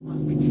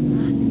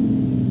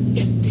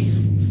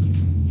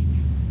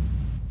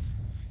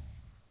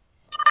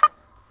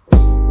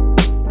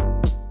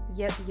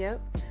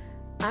Yep.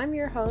 I'm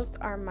your host,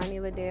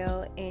 Armani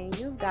Liddell, and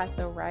you've got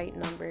the right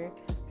number.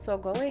 So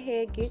go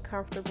ahead, get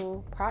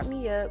comfortable, prop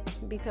me up,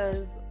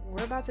 because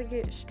we're about to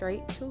get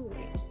straight to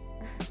it.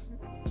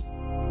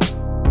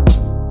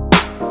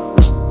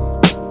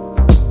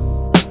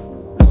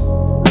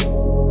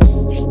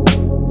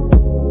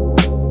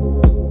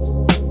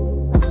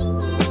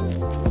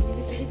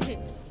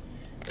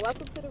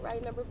 Welcome to the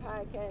Right Number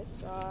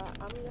Podcast, y'all.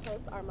 I'm your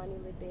host,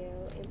 Armani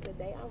Liddell, and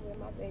today I'm with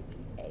my baby,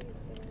 Asia.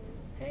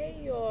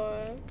 Hey,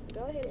 y'all.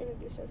 Go ahead and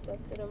introduce yourself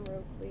to them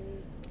real quick.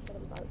 Tell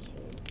them about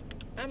you.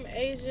 I'm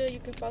Asia. You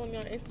can follow me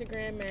on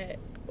Instagram at...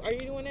 Are you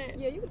doing that?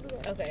 Yeah, you can do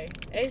that. Okay.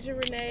 Asia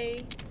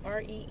Renee,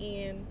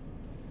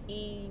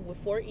 R-E-N-E with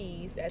 4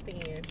 E's at the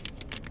end.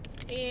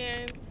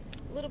 And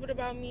a little bit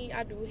about me.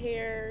 I do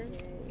hair.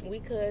 Yay. We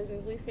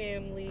cousins. We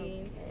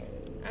family.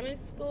 Okay. I'm in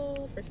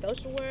school for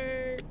social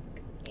work.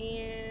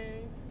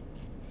 And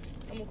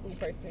I'm a cool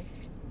person.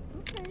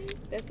 Okay.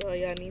 That's all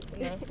y'all need to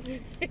know.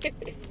 This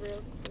is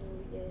real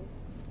cool, yes.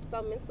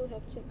 So mental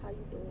health check, how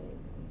you doing?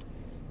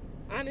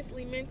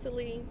 Honestly,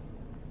 mentally,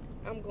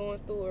 I'm going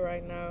through it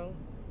right now.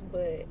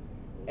 But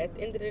at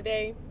the end of the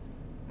day,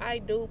 I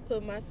do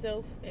put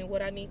myself in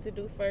what I need to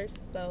do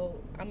first. So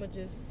I'm going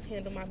to just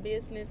handle my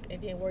business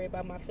and then worry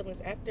about my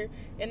feelings after.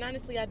 And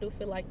honestly, I do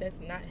feel like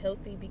that's not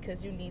healthy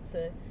because you need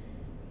to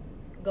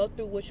go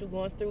through what you're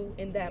going through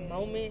in that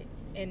moment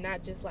and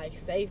not just like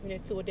saving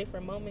it to a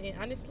different moment. And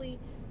honestly,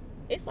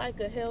 it's like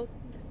a health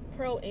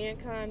pro and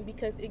con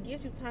because it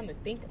gives you time to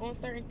think on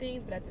certain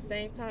things, but at the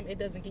same time, it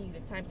doesn't give you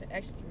the time to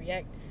actually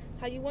react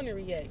how you want to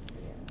react.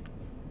 Yeah.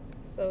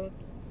 So,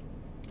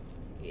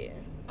 yeah.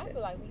 I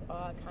feel like we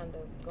all kind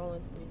of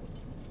going through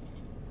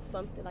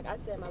something. Like I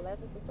said in my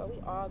last episode,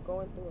 we all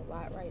going through a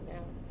lot right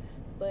now.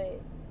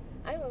 But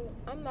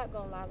I'm not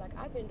going to lie. Like,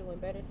 I've been doing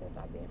better since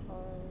I've been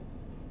home.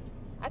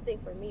 I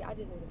think for me, I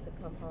just needed to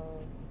come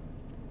home.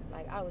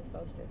 Like, I was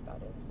so stressed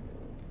out at school.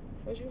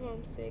 Was you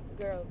homesick?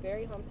 Girl,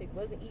 very homesick.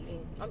 Wasn't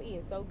eating. I'm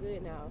eating so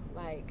good now.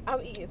 Like,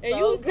 I'm eating so good. And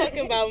you was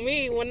talking about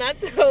me when I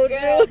told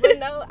Girl, you. But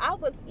no, I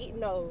was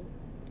eating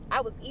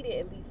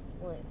at least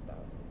once, though.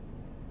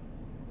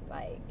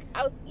 Like,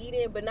 I was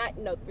eating, but not,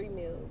 3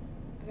 meals.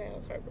 Okay, I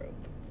was heartbroken.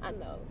 I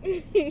know.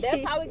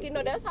 That's how it get.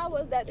 No, that's how it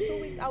was that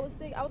 2 weeks I was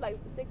sick. I was like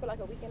sick for like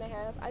a week and a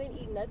half. I didn't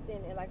eat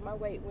nothing, and like my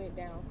weight went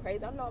down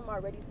crazy. I know I'm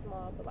already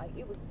small, but like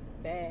it was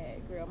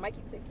bad, girl.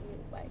 Mikey texted me.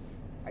 It's like,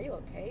 "Are you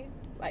okay?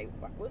 Like,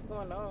 what's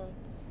going on?"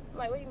 I'm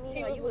like, "What do you mean?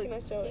 He like, was you looking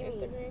look at your skinny."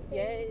 Instagram page?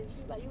 Yeah,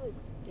 she's like, "You look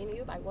skinny." It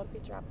was like one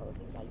picture I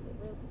posted. He was like, "You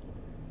look real skinny."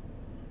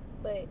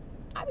 But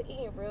I've been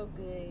eating real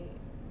good.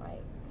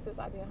 Like since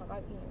I've been home,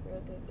 I've been eating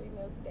real good. 3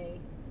 meals a day.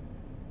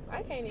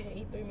 I can't even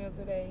eat 3 meals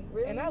a day.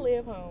 Really? And I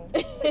live home.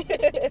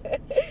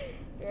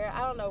 Girl,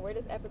 I don't know where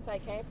this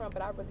appetite came from,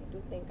 but I really do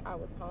think I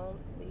was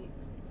homesick.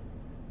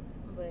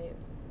 But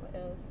what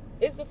else?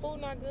 Is the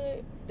food not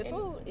good? The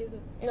food is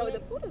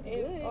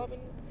good.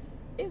 Albany?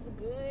 It's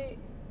good,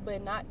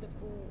 but not the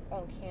food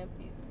on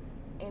campus.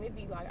 And it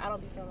be like I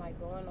don't be feeling like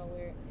going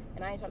nowhere,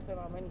 and I ain't trying to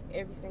spend my money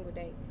every single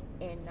day.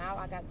 And now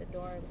I got the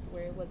dorms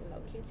where it wasn't no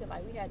kitchen.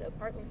 Like we had the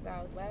apartment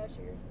styles last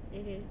year,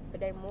 but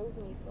they moved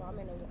me, so I'm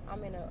in a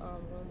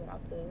room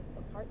without the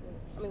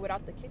apartment.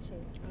 Without the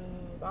kitchen.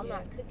 So I'm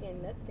not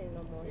cooking nothing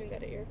no more. You ain't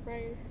got an air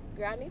fryer?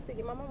 Girl, I need to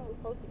get. My mama was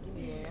supposed to give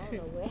me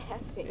one.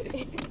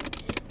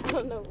 I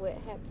don't know what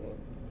happened.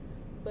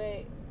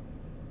 But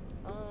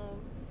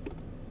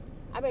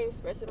I've been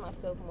expressing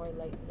myself more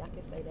lately. I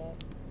can say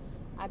that.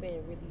 I've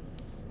been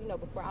really,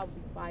 before I would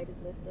be quiet as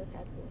let stuff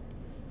happen.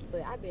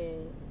 But I've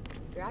been.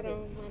 Girl,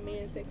 my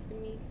man texted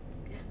me.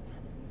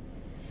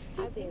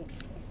 I've been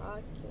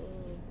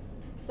talking.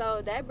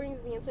 So that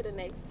brings me into the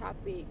next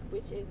topic,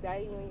 which is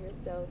valuing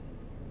yourself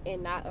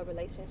and not a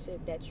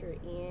relationship that you're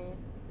in.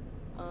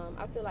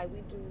 I feel like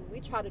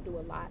we try to do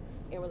a lot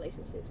in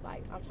relationships.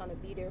 Like I'm trying to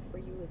be there for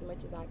you as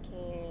much as I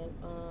can.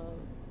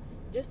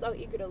 Just so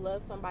eager to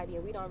love somebody,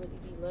 and we don't really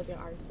be loving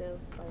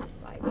ourselves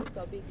first. Like we're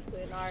so busy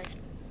putting our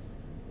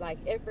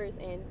efforts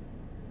and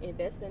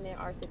investing in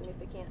our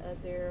significant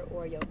other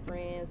or your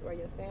friends or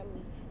your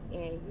family,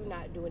 and you're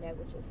not doing that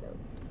with yourself.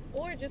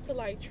 Or just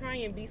to try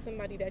and be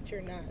somebody that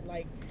you're not.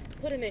 Like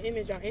putting an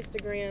image on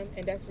Instagram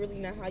and that's really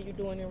not how you're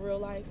doing in real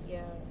life.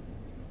 Yeah.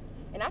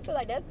 And I feel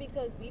like that's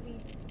because we be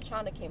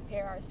trying to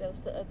compare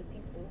ourselves to other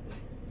people.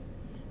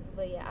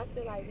 But yeah, I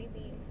feel like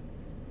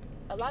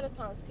a lot of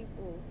times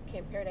people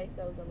compare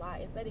themselves a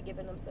lot instead of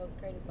giving themselves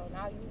credit. So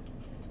now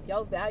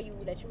your value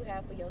that you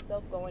have for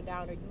yourself going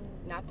down, or you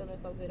not feeling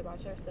so good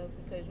about yourself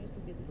because you're too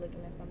busy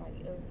looking at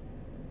somebody else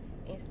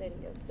instead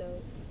of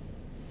yourself.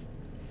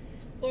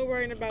 Or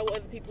worrying about what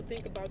other people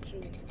think about you.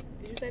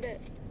 Did you say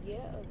that? Yeah,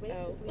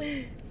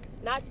 basically.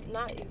 Not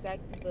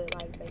exactly, but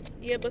like basically.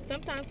 Yeah, but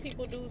sometimes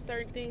people do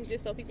certain things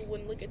just so people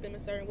wouldn't look at them a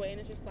certain way, and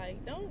it's just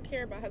like, don't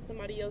care about how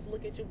somebody else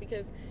look at you,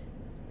 because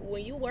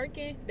when you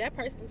working, that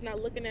person is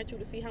not looking at you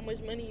to see how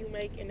much money you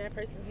make, and that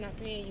person is not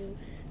paying you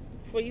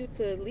for you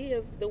to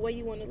live the way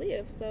you want to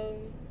live. So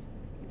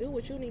do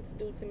what you need to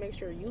do to make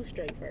sure you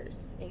straight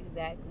first.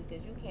 Exactly,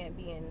 because you can't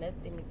be in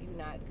nothing if you're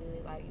not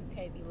good. Like, you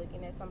can't be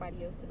looking at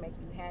somebody else to make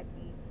you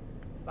happy.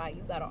 Like,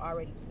 you gotta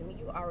already, to me,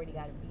 you already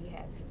gotta be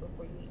happy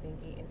before you even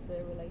get into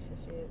a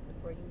relationship,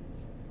 before you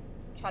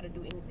try to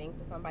do anything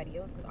for somebody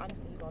else, because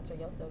honestly, you're gonna tear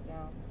yourself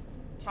down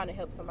trying to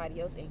help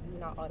somebody else and you're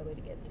not all the way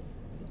together.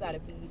 You gotta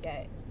be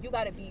that. You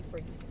gotta be for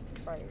you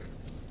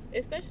first.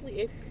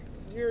 Especially if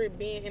you're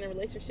being in a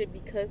relationship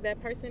because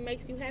that person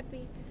makes you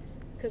happy,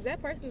 because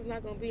that person is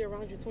not going to be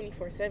around you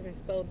 24/7.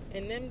 So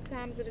in them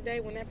times of the day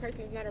when that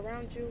person is not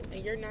around you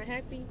and you're not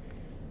happy,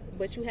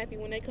 but you happy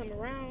when they come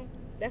around,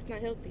 that's not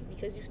healthy,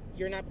 because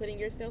you're not putting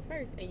yourself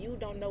first, and you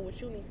don't know what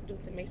you need to do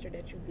to make sure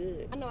that you're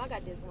good. I know I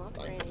got this one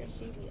friend.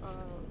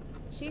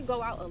 She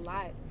go out a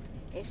lot,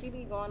 and she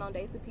be going on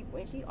dates with people,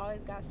 and she always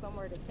got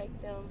somewhere to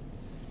take them,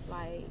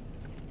 like,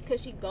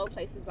 because she go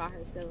places by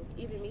herself.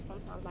 Even me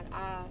sometimes, like,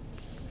 I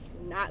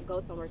not go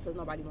somewhere because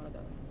nobody want to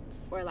go,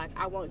 or like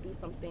I won't do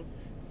something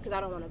because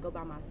I don't want to go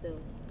by myself.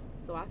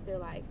 So I feel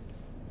like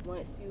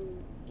once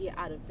you get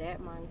out of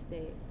that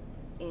mindset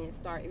and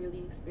start really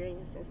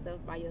experiencing stuff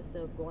by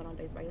yourself, going on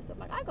dates by yourself,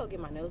 like I go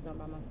get my nails done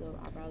by myself,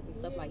 eyebrows and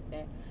stuff like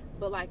that.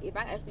 But like if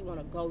I actually want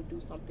to go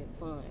do something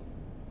fun,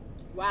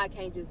 why I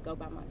can't just go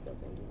by myself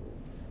and do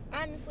it?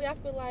 Honestly, I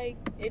feel like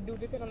it do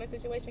depend on the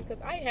situation,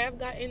 because I have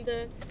gotten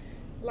the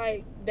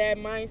like that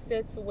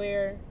mindset to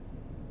where,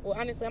 well,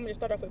 honestly, I'm going to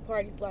start off with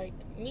parties. Like,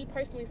 me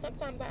personally,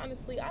 sometimes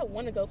I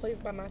want to go places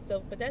by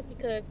myself, but that's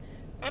because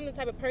I'm the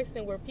type of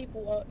person where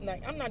people are,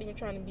 like, I'm not even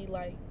trying to be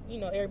like,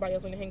 everybody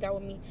else want to hang out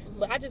with me,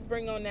 but I just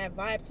bring on that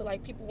vibe to,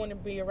 like, people want to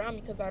be around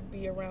me because I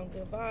be around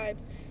good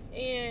vibes,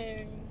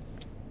 and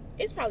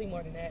it's probably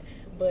more than that,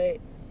 but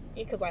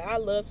because like I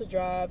love to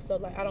drive, so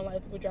like I don't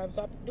like people driving,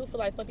 so I do feel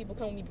like some people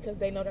come with me because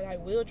they know that I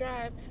will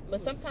drive,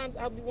 but sometimes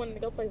I'll be wanting to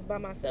go places by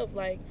myself.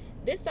 Like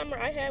this summer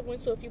I have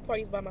went to a few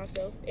parties by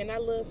myself, and I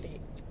loved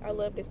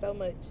it so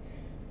much.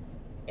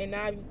 And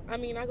I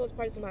go to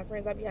parties with my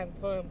friends, I be having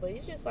fun, but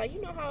it's just like,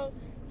 how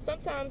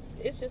sometimes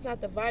it's just not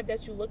the vibe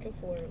that you're looking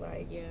for,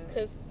 like,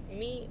 because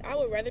me, I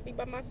would rather be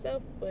by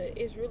myself, but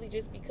it's really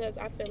just because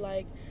I feel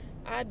like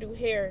I do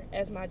hair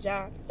as my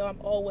job, so I'm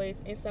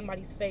always in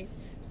somebody's face.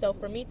 So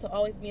for me to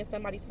always be in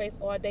somebody's face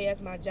all day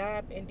as my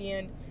job, and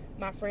then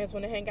my friends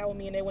want to hang out with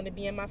me and they want to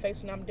be in my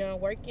face when I'm done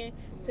working,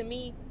 to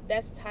me,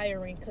 that's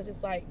tiring, because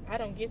it's like I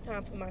don't get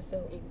time for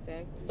myself.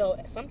 Exactly. So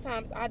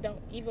sometimes I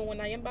don't, even when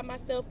I am by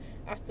myself,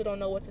 I still don't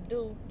know what to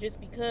do, just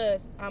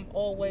because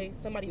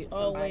somebody's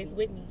always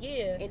with me.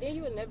 Yeah. And then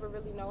you would never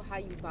really know how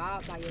you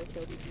vibe by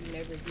yourself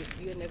if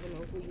you'll never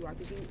know who you are,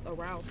 because you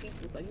around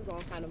people, so you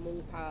gonna kind of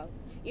move how,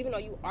 even though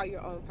you are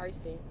your own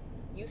person,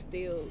 you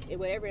still, in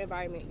whatever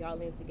environment y'all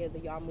in together,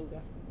 y'all moving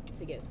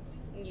together.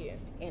 Yeah.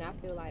 And I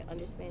feel like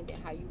understanding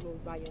how you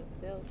move by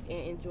yourself and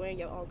enjoying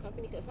your own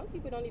company, because some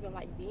people don't even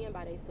like being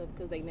by themselves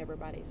because they never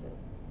by themselves.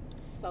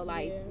 So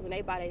like when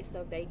they by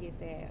themselves, they get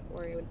sad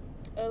or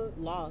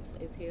lost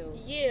as hell.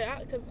 Yeah,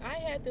 because I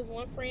had this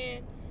one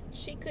friend,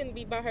 she couldn't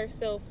be by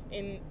herself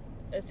in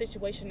a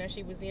situation that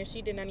she was in.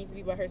 She did not need to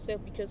be by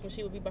herself, because when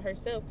she would be by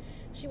herself,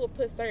 she would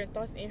put certain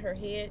thoughts in her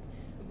head.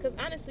 Because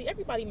honestly,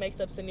 everybody makes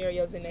up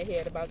scenarios in their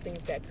head about things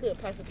that could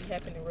possibly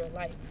happen in real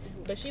life.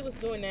 But she was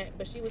doing that,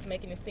 but she was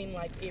making it seem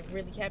like it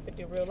really happened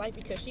in real life,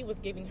 because she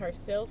was giving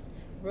herself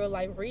real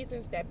life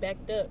reasons that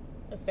backed up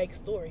a fake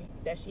story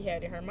that she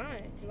had in her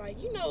mind. Like,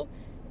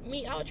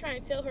 me, I would try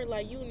and tell her,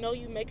 like, you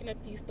making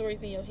up these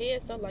stories in your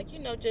head, so like,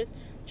 just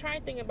try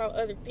and think about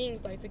other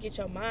things, like, to get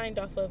your mind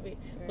off of it.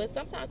 Right. But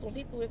sometimes when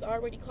people is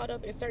already caught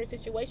up in certain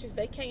situations,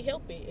 they can't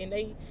help it, and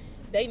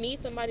they need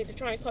somebody to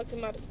try and talk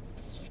them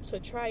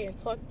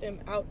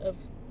out of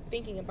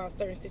thinking about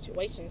certain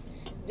situations,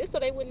 just so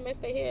they wouldn't mess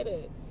their head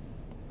up.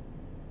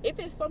 If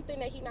it's something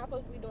that he's not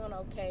supposed to be doing,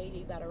 okay,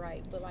 you got it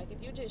right. But like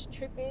if you just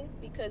tripping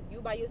because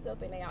you by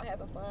yourself and they out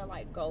having fun,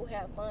 like go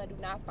have fun. Do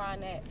not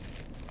find that.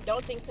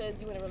 Don't think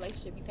because you in a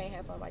relationship you can't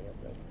have fun by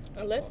yourself.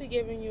 Unless he's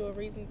giving you a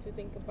reason to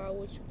think about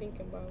what you're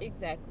thinking about.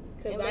 Exactly.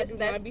 Because I do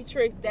not be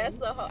tripping.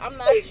 I'm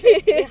not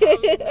tripping.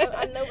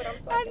 I know what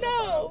I'm talking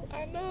about.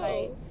 I know.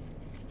 Like,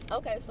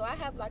 okay, so I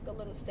have like a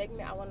little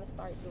segment I want to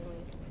start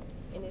doing,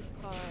 and it's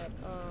called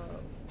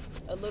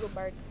A Little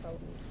Birdie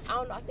Told Me. I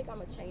don't know. I think I'm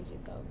gonna change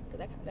it though,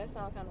 because that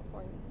sounds kind of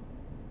corny.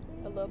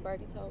 A Little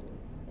Birdie Told Me.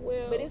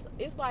 Well, but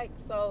it's like,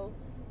 so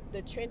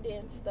the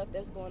trending stuff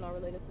that's going on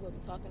related to what we're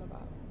talking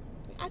about.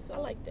 I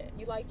like that.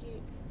 You like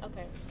it?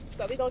 Okay.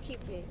 So we're gonna keep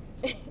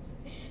it.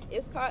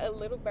 It's called A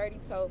Little Birdie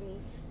Told Me.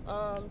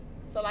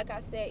 So like I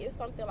said, it's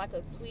something like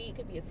a tweet, it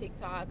could be a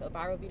TikTok, a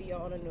viral video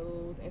on the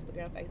news,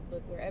 Instagram,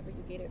 Facebook, wherever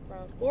you get it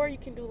from. Or you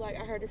can do like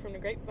I heard it from the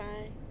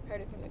grapevine.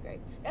 Heard it from the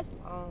grapevine. That's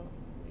long.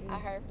 I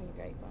heard from the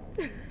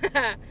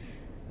grapevine.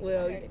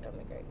 Well, I heard it from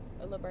the grapevine.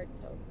 A Little Birdie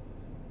Told Me.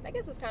 I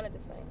guess it's kind of the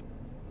same.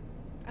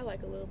 I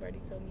like A Little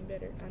Birdie Told Me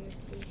better,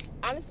 honestly.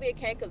 Honestly, it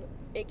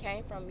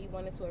came from me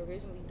wanting to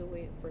originally do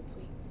it for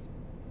tweets.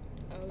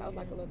 So I was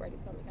like, A Little Birdie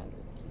Told Me kind of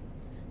was cute.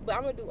 But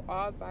I'm going to do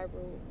all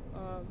viral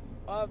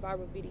all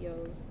viral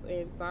videos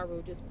and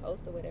viral just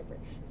posts or whatever.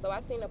 So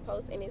I seen a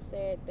post and it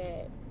said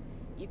that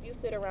if you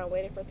sit around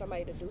waiting for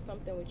somebody to do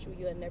something with you,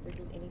 you'll never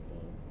do anything.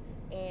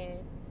 And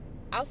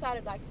outside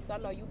of like, because I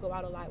know you go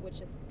out a lot with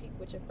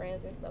your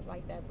friends and stuff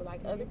like that, but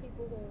like other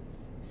people who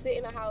sit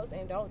in the house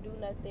and don't do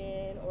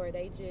nothing, or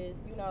they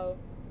just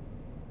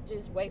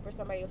just wait for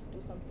somebody else to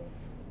do something.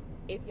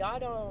 If y'all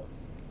don't,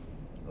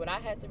 what I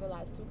had to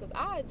realize too, because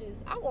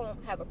I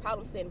won't have a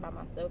problem sitting by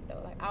myself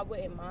though. Like I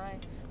wouldn't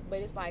mind, but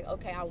it's like,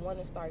 okay, I want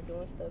to start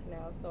doing stuff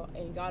now. So,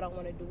 and y'all don't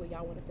want to do it.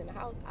 Y'all want to sit in the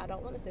house. I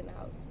don't want to sit in the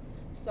house.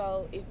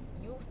 So if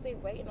you sit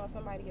waiting on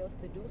somebody else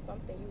to do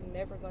something, you're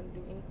never going to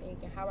do anything.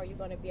 And how are you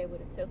going to be able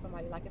to tell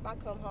somebody? Like if I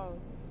come home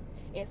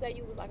and say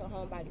you was like a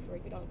homebody for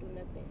you don't do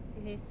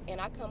nothing, and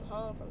I come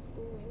home from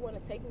school, you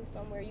want to take me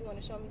somewhere, you want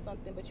to show me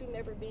something, but you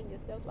never been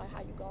yourself. Like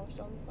how you gonna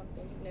show me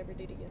something? You never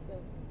did it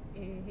yourself.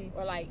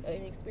 Or like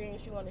an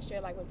experience you want to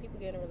share. Like when people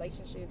get in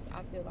relationships,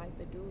 I feel like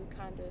the dude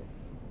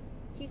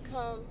he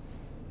come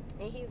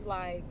and he's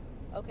like,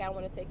 okay, I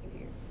want to take you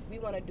here. We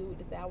want to do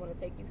to say I want to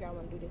take you here. I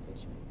want to do this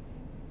with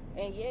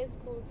you. And yeah, it's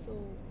cool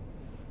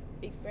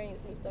to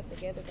experience new stuff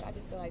together, but I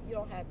just feel like if you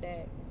don't have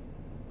that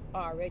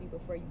already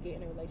before you get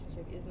in a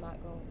relationship, it's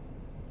not going.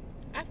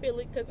 I feel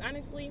it, because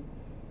honestly,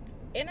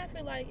 and I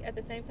feel like at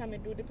the same time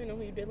it do depend on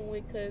who you're dealing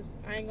with, because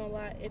I ain't gonna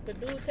lie, if a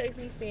dude takes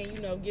me saying,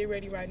 get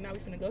ready right now, we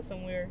finna go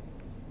somewhere,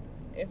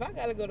 if I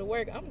gotta go to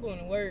work, I'm going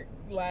to work.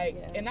 Like,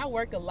 and I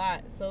work a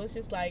lot, so it's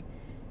just like,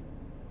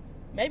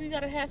 maybe you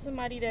gotta have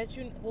somebody that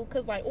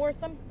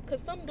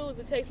cause some dudes,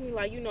 it takes me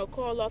like,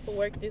 call off of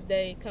work this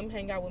day, come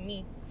hang out with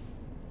me,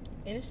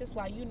 and it's just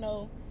like, you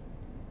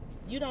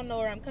don't know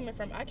where I'm coming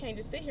from. I can't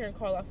just sit here and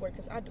call off work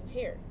because I do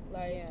hair.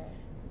 Like,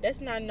 that's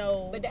not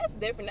no. But that's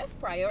different. That's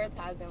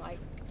prioritizing. Like,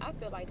 I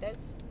feel like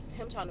that's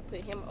him trying to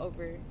put him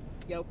over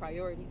your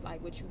priorities,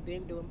 like what you've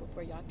been doing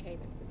before y'all came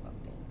into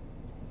something.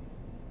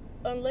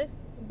 Unless,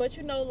 but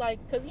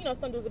because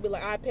some dudes will be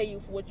like, I pay you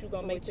for what you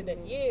gonna make today.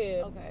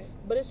 Yeah. Okay.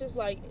 But it's just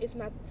like, it's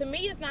not, to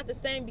me, it's not the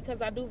same,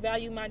 because I do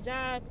value my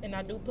job and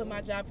I do put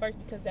my job first,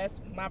 because that's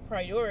my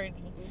priority.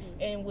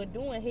 And with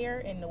doing hair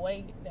and the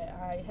way that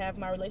I have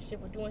my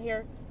relationship with doing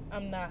hair,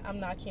 I'm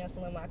not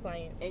canceling my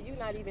clients. And you're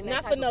not even that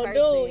not type for no of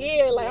person. dude.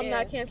 Yeah, like I'm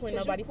not canceling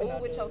nobody cool for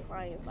no with dude. your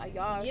clients, like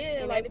y'all. Yeah,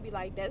 and like to be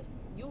like, that's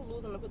you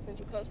losing a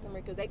potential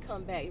customer because they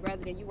come back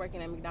rather than you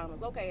working at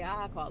McDonald's. Okay,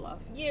 I'll call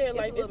off. Yeah,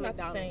 like it's not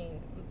McDonald's, the same.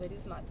 But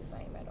it's not the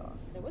same at all.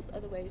 And what's the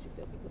other ways you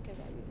feel people can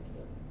value this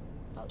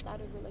stuff outside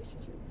of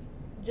relationships?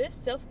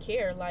 Just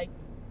self-care. Like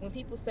when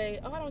people say,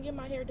 "Oh, I don't get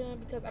my hair done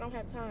because I don't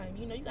have time."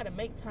 You got to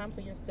make time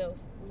for yourself.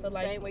 So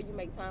like same way you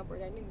make time for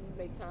that nigga, you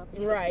make time for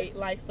yourself. Right.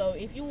 Like so,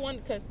 if you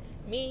want, because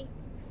me,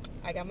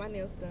 I got my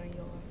nails done,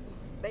 y'all.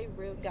 They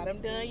real got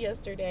them done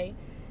yesterday,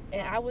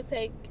 and I would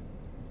take,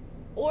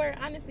 or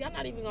honestly, I'm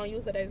not even gonna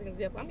use it as an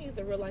example. I'm gonna use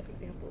a real life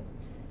example.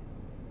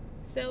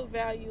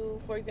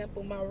 Self-value, for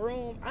example, my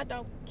room. I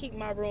don't keep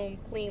my room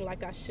clean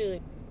like I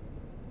should,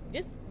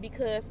 just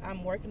because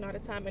I'm working all the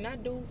time, and I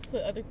do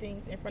put other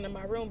things in front of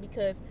my room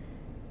because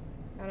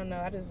I don't know,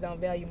 I just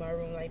don't value my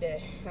room like that.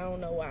 I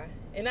don't know why,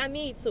 and I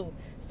need to.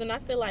 So I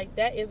feel like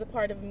that is a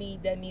part of me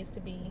that needs to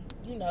be,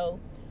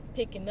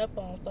 picking up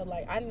on. So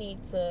like I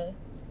need to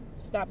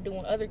stop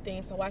doing other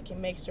things so I can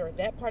make sure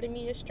that part of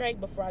me is straight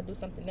before I do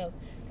something else,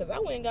 because I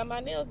went and got my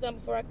nails done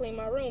before I clean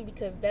my room,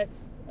 because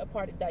that's a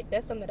part of, like,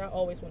 that's something that I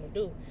always want to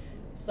do.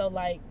 So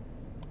like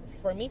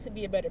for me to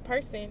be a better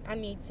person, I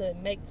need to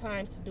make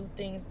time to do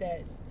things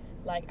that's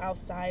like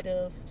outside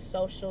of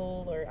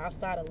social or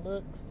outside of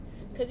looks,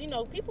 because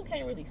people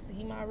can't really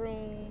see my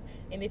room,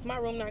 and if my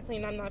room not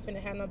clean, I'm not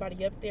finna have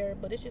nobody up there.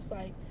 But it's just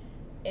like,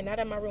 and now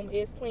that my room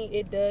is clean,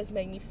 it does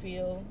make me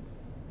feel,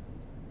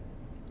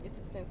 it's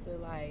a sense of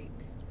like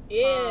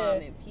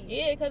calm and peace.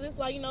 Yeah, because it's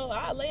like,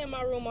 I lay in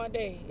my room all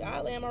day. I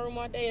lay in my room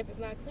all day if it's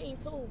not clean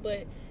too,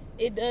 but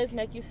it does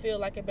make you feel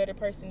like a better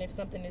person if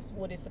something is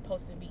what it's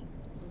supposed to be.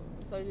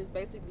 So just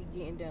basically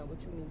getting done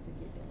what you need to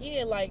get done.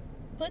 Yeah, like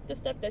put the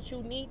stuff that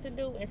you need to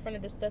do in front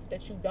of the stuff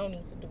that you don't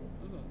need to do.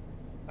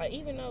 Like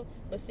even though,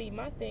 but see,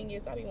 my thing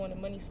is I be wanting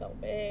money so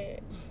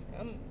bad.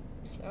 I'm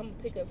gonna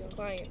pick up some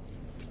clients.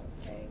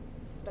 Okay.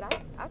 But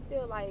I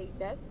feel like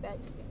that's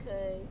facts,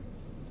 because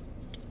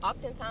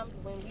oftentimes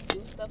when we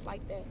do stuff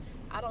like that,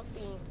 I don't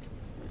think,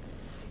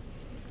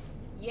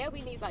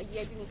 we need, like, you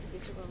need to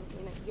get your room,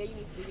 you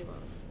need to do your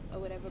room or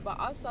whatever, but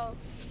also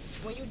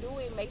when you do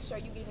it, make sure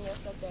you giving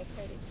yourself that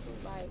credit too.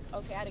 Like,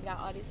 okay, I done got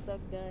all this stuff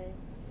done,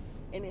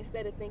 and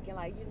instead of thinking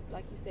like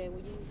you said,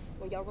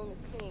 when your room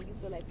is clean, you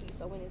feel at peace.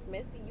 So when it's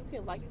messy, you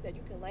can, like you said,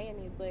 you can lay in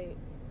it, but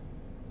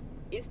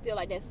it's still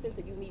like that sense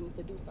of you needing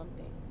to do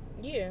something.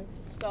 Yeah.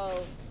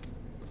 So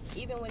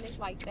even when it's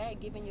like that,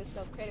 giving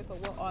yourself credit for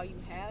what all you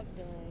have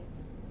done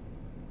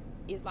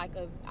is like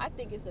I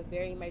think it's a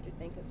very major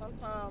thing, because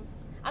sometimes,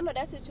 I know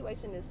that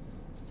situation is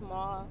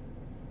small,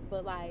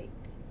 but like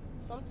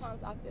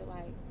sometimes I feel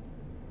like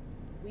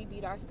we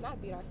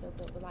not beat ourselves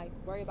up, but like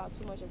worry about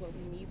too much of what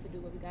we need to do,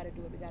 what we gotta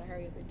do, what we gotta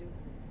hurry up and do,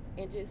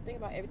 and just think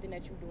about everything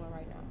that you're doing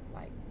right now.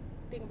 Like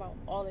think about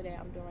all of that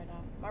I'm doing right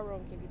now. My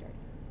room can be dirty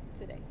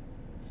today.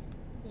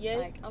 Yes.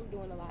 Like, I'm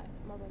doing a lot.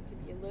 My room can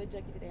be a little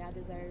junky today. I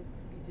deserve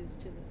to be just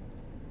chilling.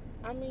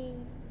 I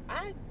mean,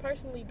 I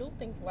personally do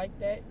think like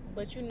that,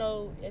 but you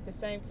know, at the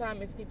same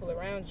time, it's people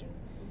around you.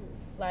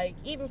 Like,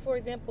 even for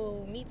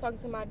example, me talking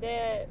to my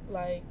dad,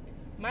 like,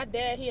 my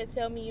dad, he'll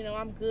tell me, you know,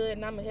 I'm good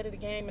and I'm ahead of the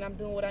game and I'm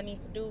doing what I need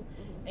to do.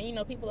 And, you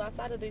know, people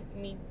outside of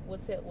me will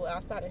tell, well,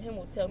 outside of him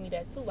will tell me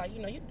that too. Like,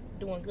 you know, you're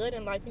doing good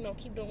in life, you know,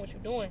 keep doing what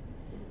you're doing.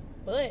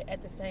 But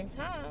at the same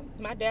time,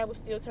 my dad would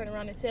still turn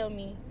around and tell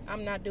me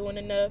I'm not doing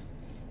enough.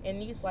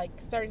 And use, like,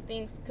 certain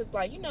things, because,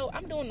 like, you know,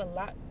 I'm doing a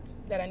lot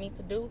that I need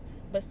to do,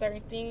 but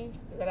certain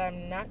things that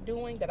I'm not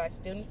doing that I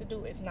still need to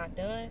do is not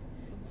done.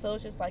 So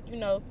it's just like, you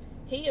know,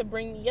 he'll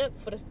bring me up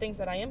for the things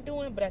that I am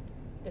doing, but at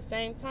the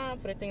same time,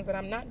 for the things that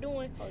I'm not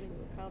doing, holding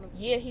you accountable.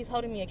 Yeah, he's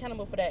holding me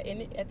accountable for that.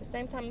 And at the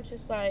same time, it's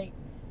just like,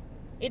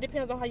 it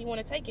depends on how you want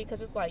to take it,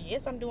 because it's like,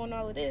 yes, I'm doing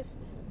all of this,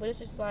 but it's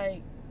just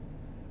like,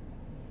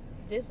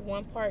 this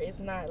one part is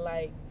not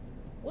like,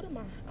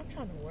 I'm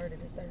trying to word it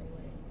a certain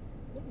way.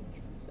 What am I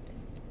trying to say?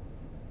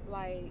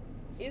 Like,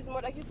 it's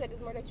more, like you said,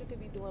 it's more that you could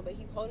be doing, but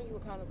he's holding you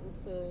accountable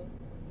to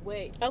what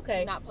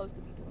you're not supposed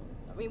to be doing.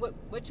 I mean,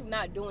 what you're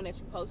not doing that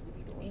you're supposed to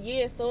be doing.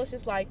 Yeah, so it's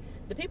just like,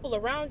 the people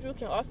around you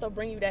can also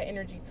bring you that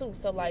energy too.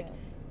 So, like,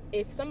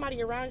 if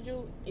somebody around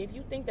you, if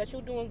you think that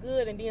you're doing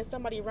good and then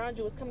somebody around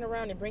you is coming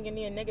around and bringing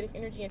in negative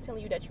energy and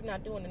telling you that you're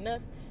not doing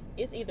enough,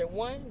 it's either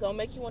one, gonna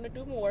make you want to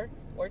do more,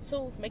 or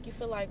two, make you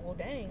feel like, well,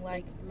 dang,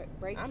 like,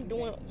 I'm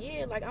doing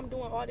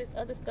all this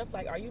other stuff.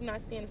 Like, are you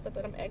not seeing the stuff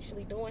that I'm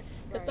actually doing?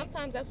 Because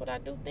sometimes that's what I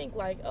do think.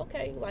 Like,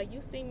 okay, like,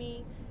 you see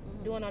me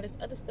doing all this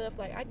other stuff.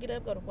 Like, I get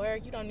up, go to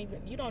work. You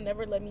don't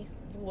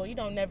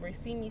never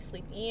see me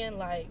sleep in.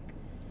 Like,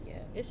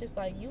 it's just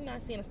like, you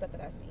not seeing the stuff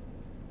that I see.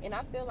 And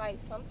I feel like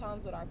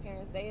sometimes with our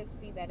parents, they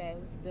see that as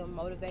them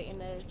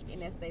motivating us,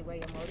 and that's their way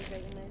of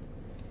motivating us.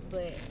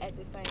 But at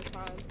the same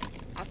time,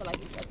 I feel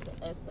like it's up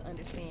to us to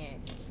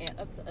understand and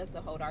up to us to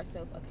hold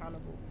ourselves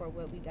accountable for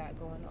what we got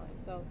going on.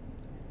 So,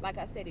 like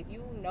I said, if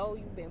you know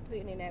you've been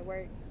putting in that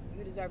work,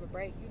 you deserve a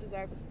break. You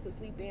deserve to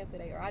sleep in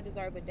today. Or I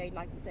deserve a day,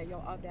 like you said, your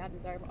off day. I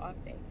deserve an off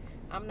day.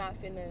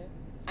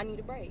 I need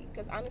a break.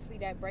 Because honestly,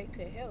 that break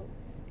could help.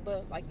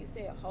 But like you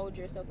said, hold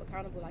yourself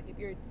accountable. Like, if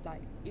you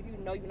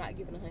know you're not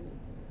giving 100.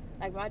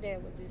 Like, my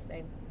dad would just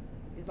say,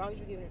 as long as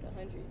you're giving it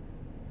 100,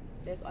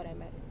 that's all that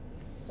matters.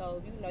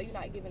 So if you know you're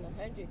not giving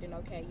 100, then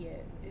okay, yeah,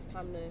 it's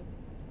time to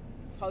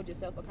hold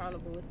yourself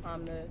accountable. It's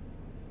time to,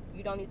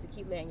 you don't need to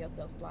keep letting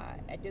yourself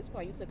slide. At this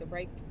point, you took a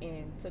break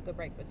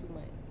for 2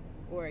 months,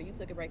 or you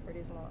took a break for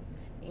this long.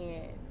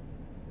 And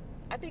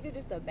I think it's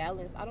just a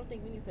balance. I don't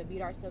think we need to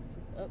beat ourselves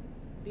up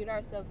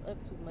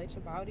too much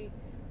about it,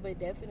 but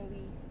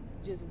definitely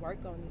just work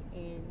on it,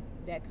 and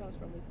that comes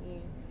from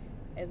within,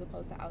 as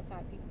opposed to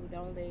outside people.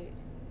 Don't let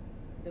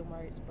the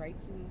words break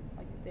you.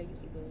 Like you said, you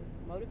either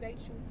motivate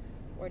you,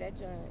 or that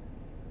junk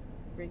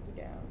bring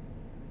you down.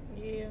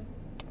 Yeah.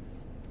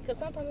 Because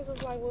sometimes it's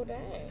just like, well,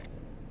 dang.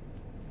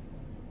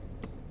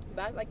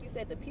 But like you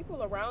said, the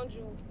people around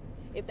you,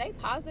 if they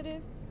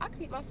positive, I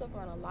keep myself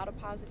around a lot of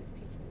positive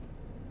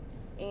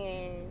people.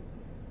 And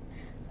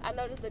I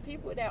notice the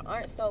people that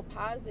aren't so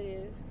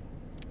positive,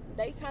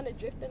 they kind of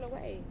drifting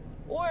away.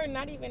 Or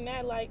not even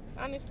that. Like,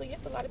 honestly,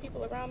 it's a lot of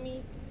people around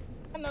me.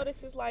 I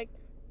notice it's like,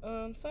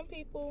 some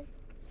people,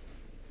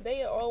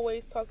 they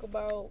always talk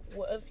about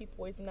what other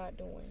people is not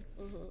doing.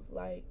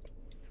 Like,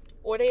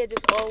 or they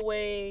just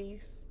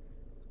always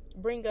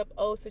bring up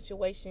old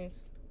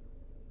situations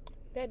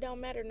that don't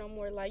matter no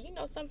more. Like, you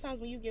know, sometimes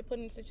when you get put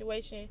in a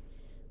situation,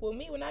 well,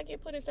 me, when I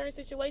get put in certain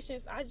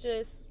situations, I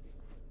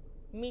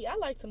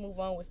like to move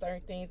on with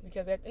certain things,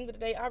 because at the end of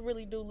the day, I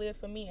really do live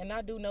for me, and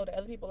I do know that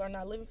other people are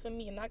not living for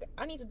me, and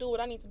I need to do what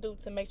I need to do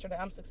to make sure that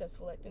I'm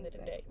successful at the end of the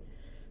day.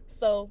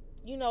 So,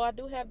 you know, I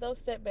do have those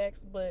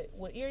setbacks, but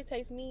what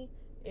irritates me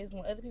is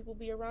when other people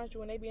be around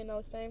you and they be in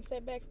those same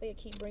setbacks, they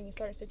keep bringing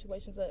certain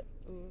situations up.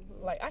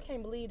 Like, I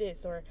can't believe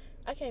this, or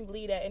I can't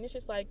believe that. And it's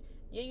just like,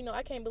 yeah, you know,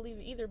 I can't believe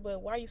it either,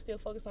 but why are you still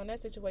focused on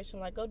that situation?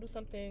 Like, go do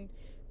something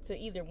to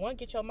either, one,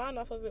 get your mind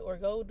off of it, or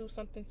go do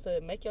something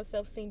to make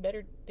yourself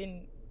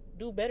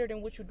do better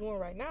than what you're doing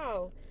right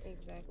now.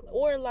 Exactly.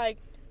 Or, like,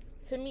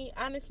 to me,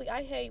 honestly,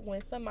 I hate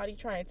when somebody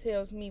try and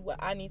tells me what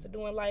I need to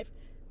do in life.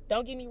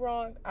 Don't get me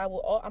wrong,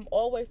 I'm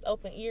always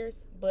open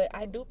ears, but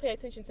I do pay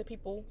attention to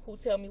people who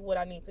tell me what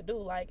I need to do.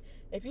 Like,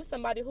 if you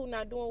somebody who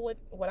not doing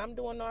what I'm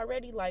doing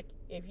already, like,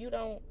 if you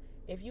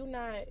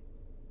not,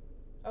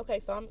 okay,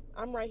 so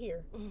I'm right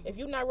here. If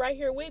you not right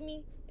here with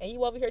me, and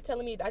you over here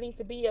telling me that I need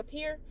to be up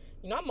here,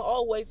 you know, I'm gonna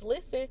always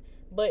listen.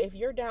 But if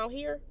you're down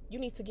here, you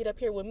need to get up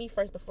here with me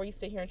first before you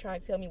sit here and try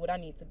and tell me what I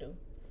need to do.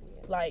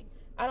 Like,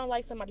 I don't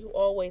like somebody who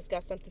always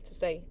got something to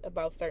say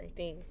about certain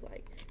things.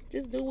 Like,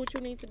 just do what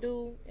you need to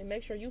do and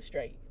make sure you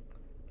straight.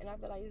 And I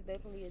feel like it's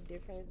definitely a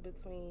difference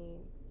between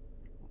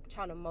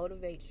trying to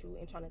motivate you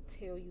and trying to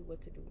tell you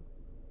what to do.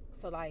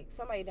 So, like,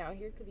 somebody down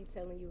here could be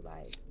telling you,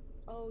 like,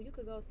 oh, you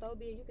could go so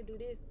big, you could do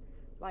this.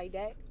 Like,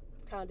 that's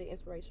kind of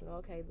inspirational.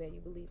 Okay, bet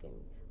you believe in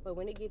me. But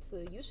when it gets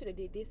to, you should have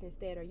did this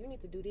instead, or you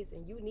need to do this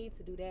and you need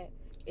to do that,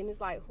 and it's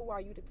like, who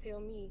are you to tell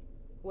me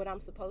what I'm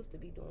supposed to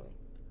be doing.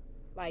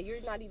 Like,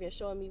 you're not even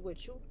showing me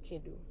what you can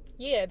do.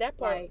 Yeah, that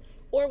part. Like,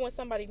 or when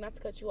somebody, not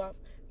to cut you off,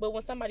 but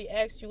when somebody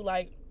asks you,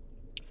 like,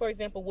 for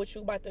example, what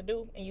you about to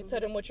do, and you tell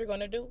them what you're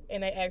going to do,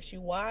 and they ask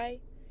you why,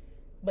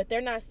 but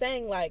they're not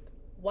saying, like,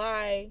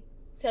 why,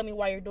 tell me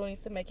why you're doing it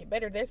to make it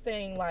better. They're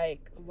saying,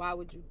 like, why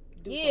would you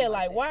do yeah,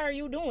 like that? Why are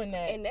you doing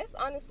that? And that's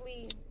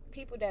honestly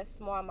people that's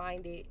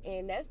small-minded,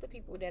 and that's the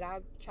people that I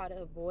try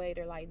to avoid,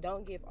 or like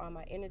don't give all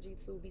my energy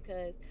to,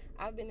 because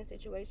I've been in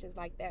situations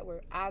like that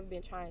where I've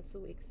been trying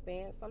to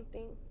expand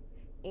something,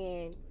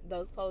 and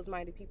those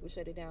closed-minded people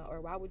shut it down.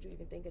 Or why would you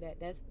even think of that?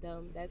 That's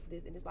dumb. That's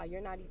this. And it's like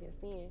you're not even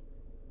seeing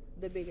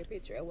the bigger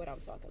picture of what I'm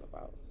talking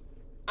about.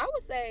 I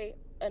would say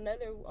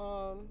another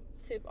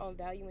tip on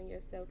valuing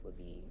yourself would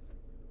be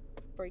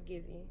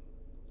forgiving.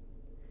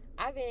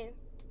 I've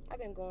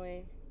been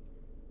going,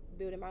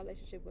 building my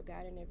relationship with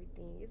God and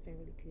everything. It's been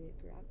really good,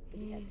 girl. I'm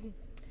really happy.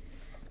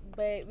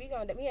 But we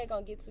ain't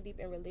gonna get too deep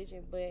in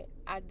religion, but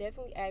I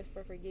definitely ask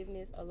for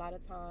forgiveness a lot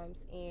of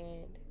times,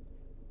 and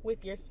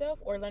with yourself,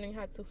 or learning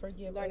how to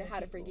forgive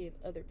to forgive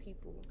other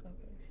people. Okay.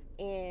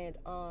 And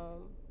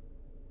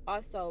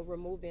also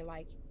removing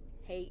like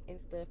hate and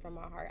stuff from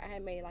my heart. I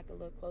had made like a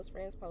little close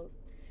friends post,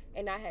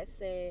 and I had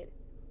said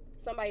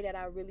somebody that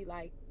I really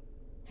like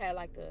had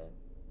like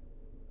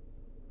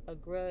a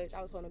grudge.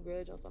 I was holding a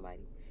grudge on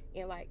somebody,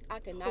 and like I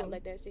could not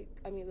let that shit.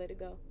 Let it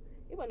go.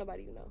 It wasn't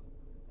nobody you know.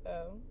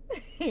 Oh.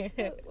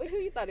 Who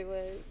you thought it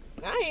was?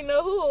 I didn't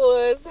know who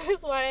it was.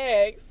 That's why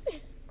I asked.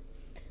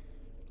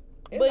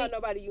 It's not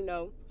nobody you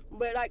know.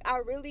 But like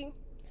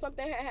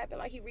something had happened.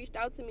 Like he reached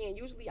out to me, and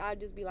usually I'd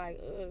just be like,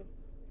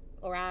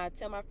 or I'd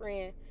tell my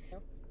friend,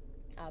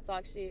 I'll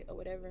talk shit or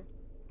whatever.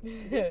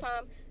 This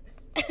time,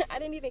 I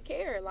didn't even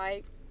care.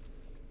 Like,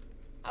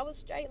 I was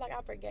straight. Like,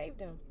 I forgave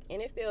them.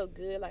 And it felt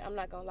good. Like, I'm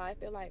not gonna lie. I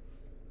feel like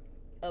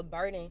a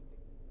burden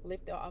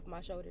lifted off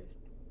my shoulders.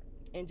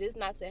 And just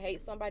not to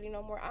hate somebody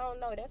no more. I don't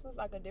know. That's just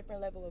like a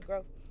different level of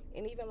growth.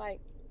 And even like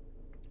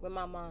with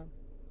my mom,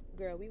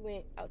 girl, we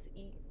went out to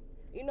eat.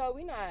 You know,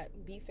 we not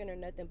beefing or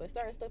nothing, but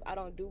certain stuff I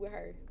don't do with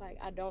her. Like,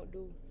 I don't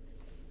do.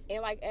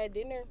 And like at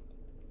dinner,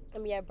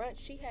 at brunch,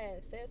 she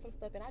had said some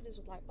stuff, and I just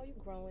was like, oh, you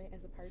growing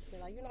as a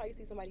person. Like, you know how you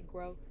see somebody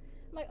grow?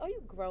 I'm like, oh,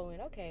 you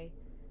growing, okay.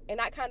 And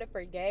I kind of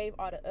forgave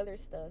all the other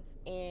stuff,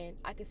 and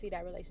I could see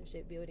that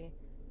relationship building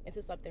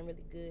into something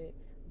really good.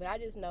 But I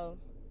just know,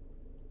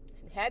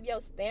 have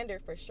your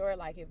standard for sure.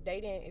 Like, if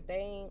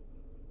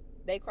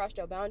they crossed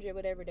your boundary or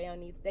whatever,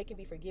 they can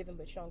be forgiven,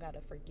 but you don't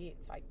gotta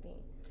forget type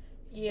thing.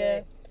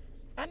 Yeah.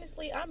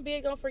 Honestly, I'm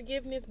big on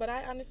forgiveness, but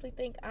I honestly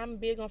think I'm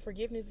big on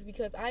forgiveness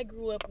because I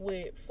grew up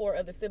with 4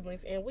 other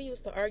siblings, and we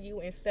used to argue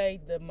and say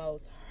the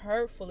most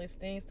hurtfulest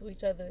things to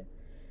each other.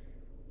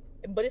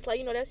 But it's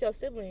like, that's your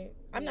sibling.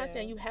 I'm not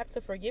saying you have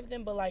to forgive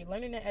them, but like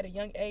learning that at a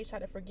young age, how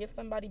to forgive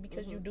somebody,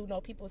 because you do know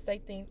people say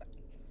things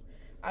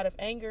out of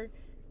anger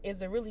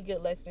is a really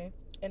good lesson.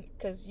 And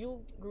because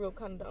you grew up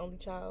kind of the only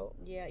child.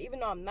 Yeah,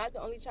 even though I'm not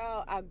the only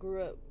child, I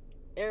grew up,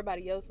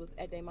 everybody else was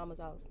at their mama's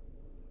house.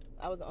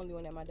 I was the only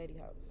one at my daddy's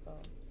house. So,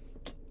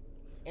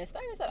 and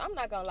certain stuff, I'm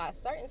not gonna lie,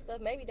 certain stuff,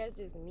 maybe that's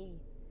just me.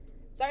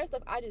 Certain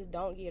stuff I just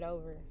don't get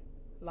over,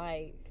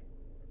 like,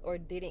 or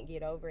didn't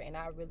get over, and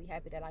I'm really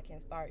happy that I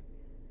can start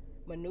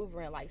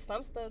maneuvering. Like,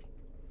 some stuff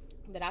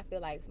that I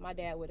feel like my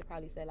dad would have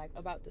probably said, like,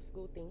 about the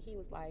school thing, he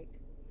was like,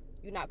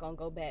 you're not gonna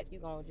go back,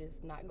 you're gonna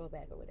just not go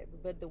back or whatever.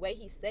 But the way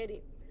he said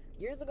it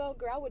years ago,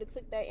 girl, I would have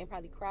took that and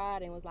probably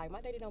cried and was like, my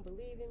daddy don't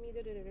believe in me,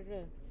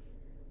 da-da-da-da-da.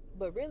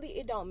 But really,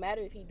 it don't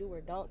matter if he do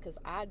or don't, because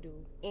I do.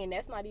 And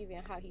that's not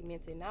even how he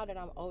meant it. Now that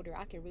I'm older,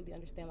 I can really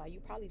understand, like, you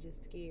probably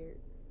just scared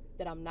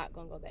that I'm not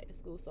going to go back to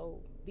school.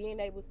 So being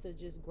able to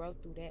just grow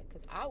through that,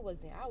 because I would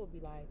be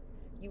like,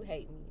 you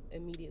hate me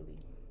immediately.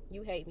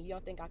 You hate me. You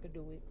don't think I could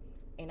do it.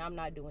 And I'm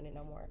not doing it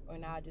no more. Or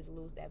now I just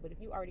lose that. But if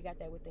you already got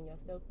that within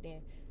yourself, then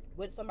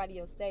what did somebody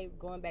else say,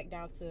 going back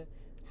down to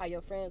how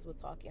your friends was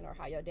talking or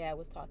how your dad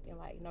was talking,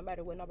 like, no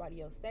matter what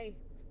nobody else say,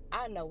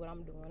 I know what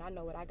I'm doing. I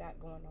know what I got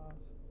going on.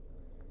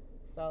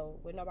 So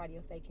what nobody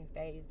else say can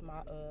phase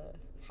my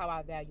how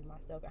I value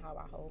myself and how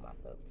I hold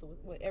myself to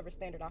whatever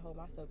standard I hold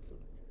myself to.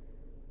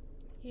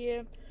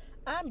 Yeah,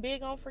 I'm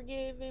big on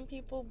forgiving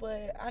people,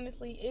 but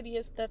honestly, it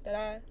is stuff that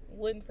I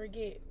wouldn't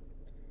forget.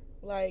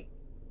 Like,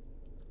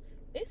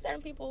 it's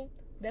certain people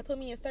that put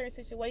me in certain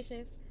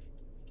situations,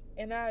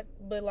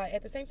 but like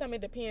at the same time,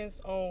 it depends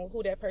on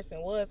who that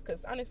person was.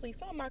 Cause honestly,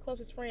 some of my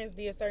closest friends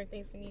did certain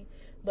things to me,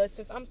 but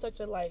since I'm such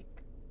a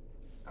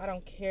I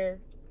don't care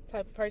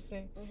type of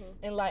person,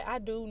 and like I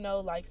do know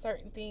like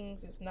certain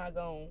things, it's not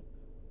gonna,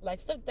 like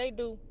stuff they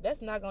do,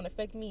 that's not gonna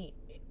affect me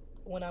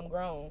when I'm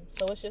grown.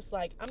 So it's just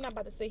like, I'm not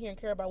about to sit here and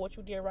care about what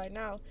you did right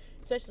now,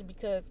 especially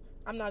because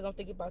I'm not gonna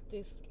think about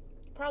this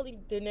probably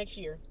the next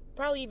year,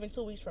 probably even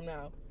 2 weeks from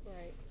now.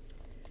 Right.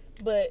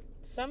 But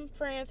some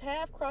friends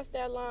have crossed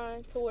that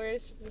line to where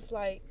it's just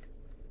like,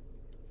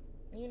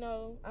 I'm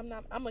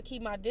gonna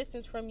keep my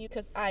distance from you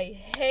because I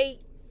hate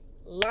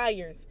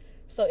liars.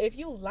 So if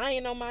you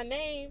lying on my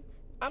name,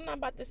 I'm not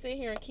about to sit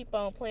here and keep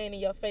on playing in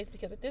your face,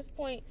 because at this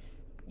point,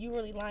 you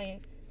really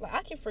lying. Like,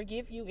 I can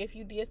forgive you if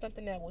you did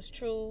something that was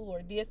true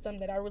or did something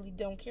that I really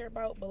don't care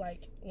about. But,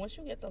 like, once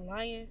you get to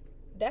lying,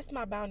 that's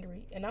my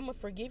boundary. And I'm going to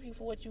forgive you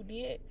for what you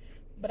did.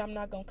 But I'm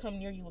not going to come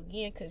near you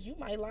again because you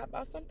might lie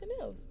about something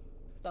else.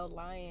 So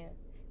lying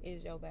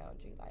is your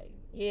boundary. Like,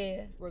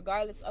 yeah.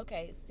 Regardless.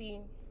 Okay,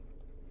 see.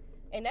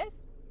 And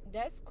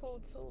that's cool,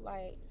 too.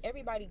 Like,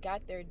 everybody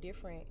got their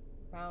different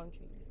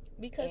boundaries.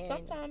 Because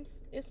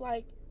sometimes it's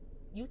like,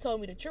 you told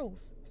me the truth.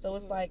 So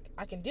it's like,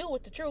 I can deal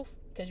with the truth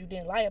because you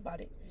didn't lie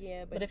about it.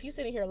 Yeah, but if you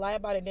sitting here lie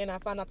about it, then I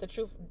find out the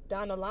truth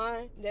down the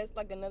line. That's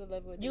like another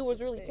level of disrespect. You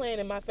was really playing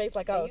in my face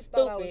like I was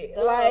stupid. I was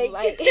dumb,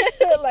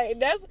 like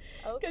that's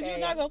because okay. You're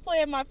not gonna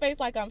play in my face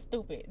like I'm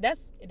stupid.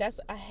 That's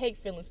I hate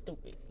feeling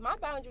stupid. My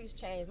boundaries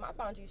change. My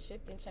boundaries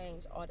shift and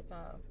change all the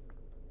time.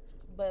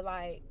 But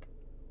like,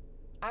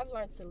 I've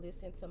learned to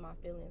listen to my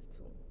feelings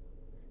too.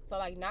 So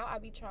like now I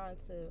be trying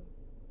to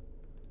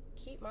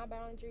keep my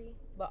boundary,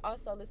 but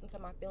also listen to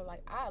my feeling.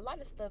 Like a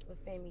lot of stuff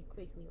offend me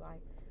quickly.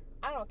 Like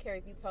I don't care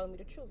if you told me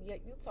the truth.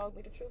 Yet you told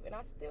me the truth, and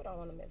I still don't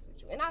want to mess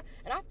with you. And I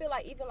feel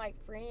like even like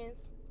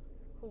friends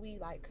who we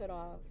like cut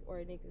off, or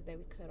niggas that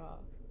we cut off,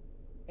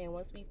 and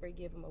once we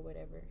forgive them or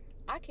whatever,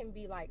 I can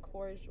be like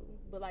cordial,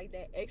 but like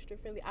that extra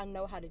friendly. I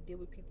know how to deal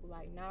with people.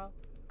 Like now,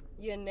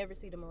 you'll never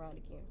see them around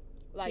again.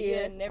 Like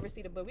you'll never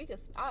see them. But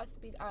I'll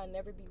speak. I'll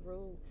never be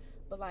rude.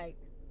 But like,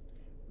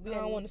 I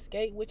don't want to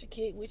skate with your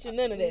kid, with you,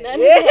 none of that. None of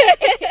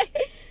that.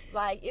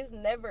 Like, it's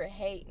never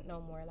hate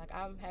no more. Like,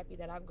 I'm happy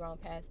that I've grown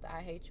past the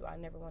I hate you. I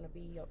never want to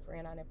be your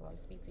friend. I never want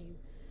to speak to you.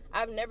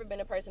 I've never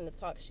been a person to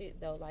talk shit,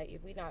 though. Like,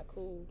 if we not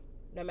cool,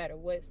 no matter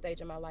what stage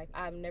of my life,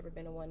 I've never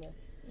been the one to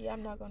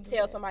I'm not gonna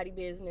tell somebody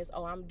business.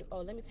 Oh,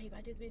 let me tell you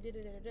about this.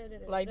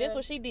 Like, this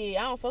what she did.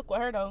 I don't fuck with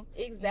her, though.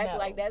 Exactly. No.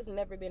 Like, that's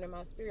never been in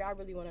my spirit. I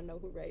really want to know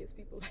who raised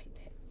people like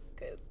that.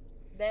 Because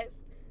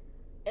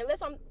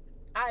unless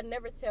I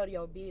never tell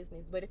your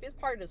business. But if it's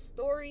part of the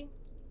story,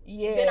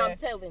 then I'm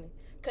telling it.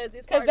 Because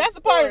that's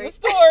a part of the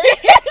story.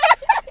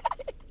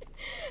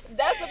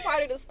 That's a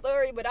part of the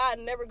story, but I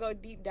never go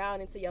deep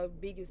down into your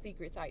biggest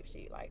secret type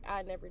shit. Like,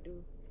 I never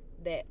do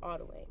that all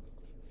the way.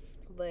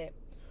 But,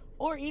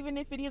 or even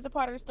if it is a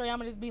part of the story, I'm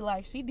going to just be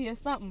like, she did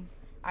something.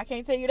 I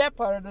can't tell you that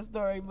part of the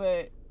story,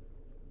 but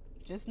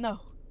just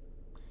know.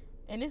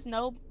 And it's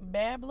no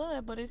bad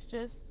blood, but it's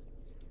just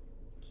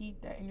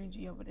keep that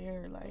energy over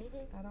there. Like,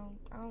 I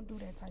don't do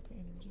that type of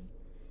energy.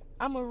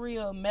 I'm a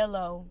real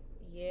mellow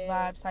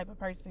vibe type of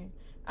person.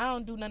 I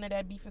don't do none of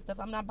that beef and stuff.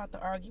 I'm not about to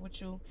argue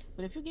with you.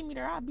 But if you get me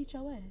there, I'll beat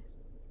your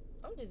ass.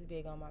 I'm just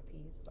big on my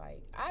peace.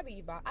 Like, I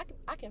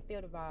can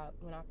feel the vibe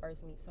when I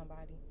first meet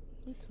somebody.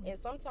 Me too. And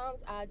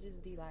sometimes I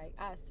just be like,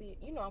 I see,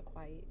 I'm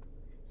quiet.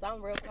 So I'm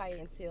real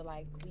quiet until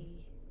I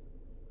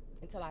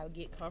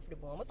get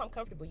comfortable. And once I'm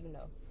comfortable,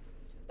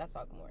 I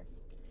talk more.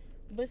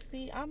 But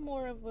see, I'm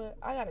more of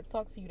I gotta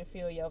talk to you to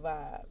feel your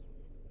vibe.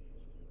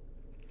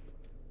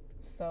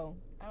 So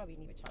I don't be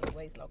even trying to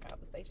waste no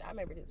conversation. I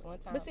remember this one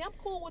time. But see, I'm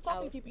cool with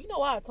talking to people. You know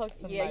why I talk to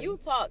somebody? Yeah, you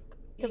talk.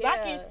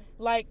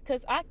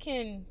 Because I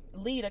can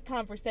lead a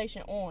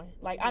conversation on.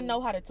 Like, I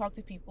know how to talk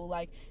to people.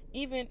 Like,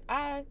 even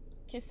I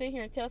can sit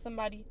here and tell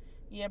somebody,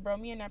 yeah, bro,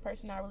 me and that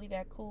person not really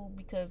that cool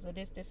because of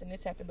this, and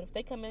this happened. But if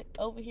they come in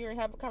over here and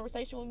have a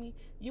conversation with me,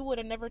 you would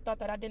have never thought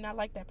that I did not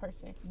like that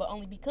person. But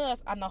only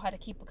because I know how to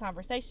keep a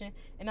conversation,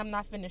 and I'm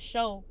not finna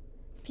show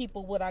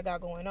people what I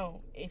got going on,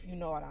 if you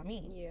know what I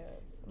mean. Yeah.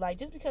 Like,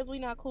 just because we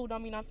not cool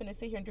don't mean I'm finna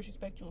sit here and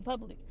disrespect you in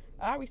public.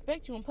 I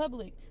respect you in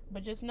public,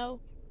 but just know,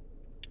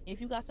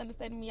 if you got something to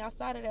say to me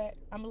outside of that,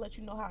 I'm gonna let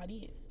you know how it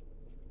is.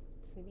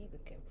 To be the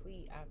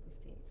complete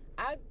opposite.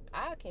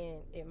 I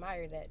can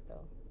admire that,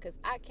 though. Because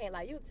I can't,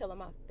 like, you tell on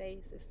my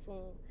face as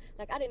soon.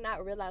 Like, I did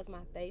not realize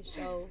my face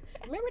showed.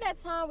 Remember that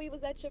time we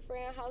was at your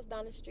friend's house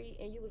down the street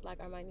and you was like,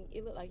 Armani,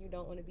 it looked like you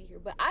don't want to be here.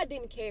 But I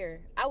didn't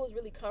care. I was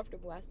really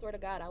comfortable. I swear to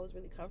God, I was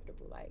really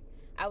comfortable. Like,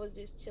 I was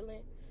just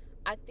chilling.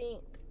 I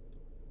think,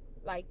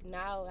 like,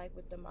 now, like,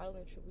 with the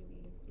modeling trip, we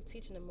be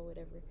teaching them or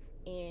whatever.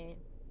 And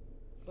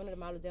one of the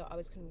models, they'll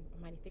always come,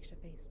 Armani, fix your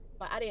face.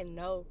 Like, I didn't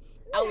know.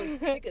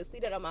 You could see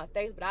that on my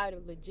face, but I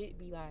would legit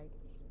be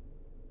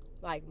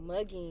like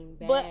mugging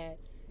bad. But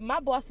my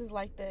boss is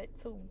like that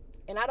too.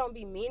 And I don't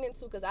be meaning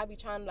to, because I be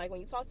trying to, like,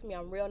 when you talk to me,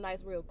 I'm real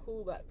nice, real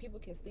cool, but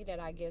people can see that,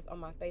 I guess, on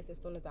my face as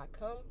soon as I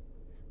come.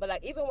 But,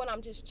 like, even when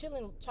I'm just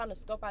chilling, trying to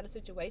scope out a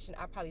situation,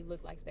 I probably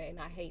look like that, and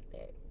I hate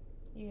that.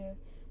 Yeah.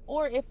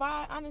 Or if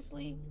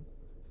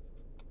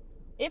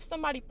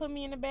somebody put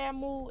me in a bad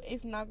mood,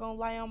 it's not gonna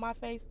lie on my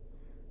face.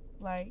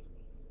 Like,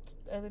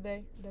 the other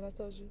day that I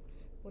told you,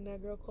 when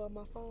that girl called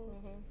my phone,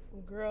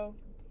 girl,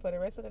 for the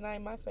rest of the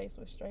night, my face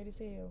was straight as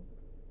hell.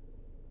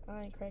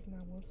 I ain't cracking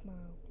out one smile.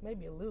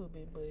 Maybe a little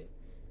bit, but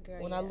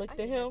girl, when I looked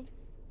at him,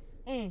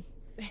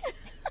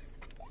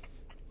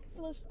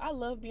 I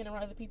love being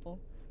around other people,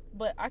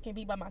 but I can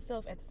be by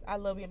myself. I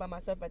love being by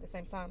myself at the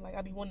same time. Like,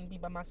 I be wanting to be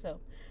by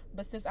myself.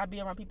 But since I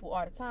be around people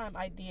all the time,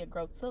 I did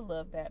grow to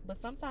love that. But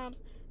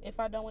sometimes, if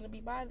I don't want to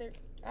be bothered,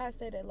 I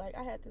say that. Like,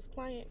 I had this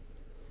client,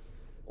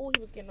 he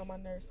was getting on my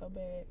nerves so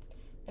bad.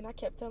 And I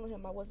kept telling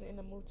him I wasn't in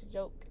the mood to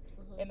joke.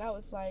 And I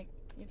was like,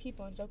 You keep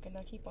on joking,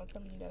 I keep on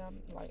telling you that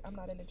I'm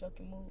not in a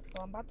joking mood.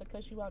 So I'm about to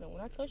cuss you out, and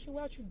when I cuss you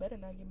out, you better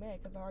not get mad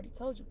because I already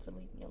told you to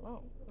leave me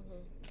alone.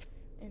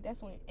 And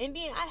that's when. And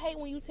then I hate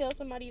when you tell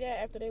somebody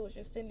that after they was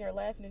just sitting there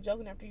laughing and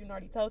joking after you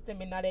already told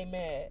them, and now they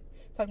mad,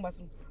 talking about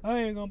some. I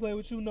ain't gonna play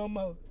with you no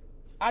more.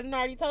 I done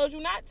already told you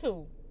not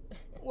to.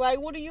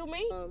 Like, what do you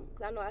mean? 'Cause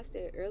I know I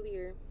said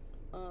earlier,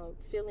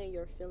 feeling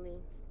your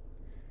feelings.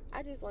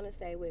 I just want to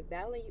say with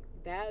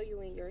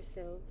valuing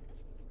yourself,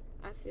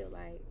 I feel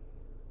like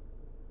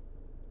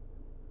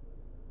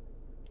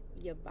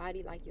your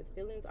body, like your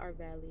feelings are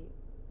valid.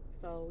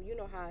 So you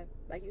know how,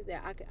 like you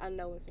said, I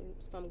know when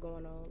something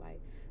going on.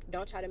 Like,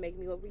 don't try to make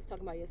me, what we was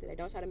talking about yesterday,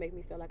 don't try to make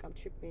me feel like I'm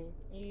tripping.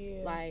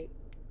 Yeah. Like,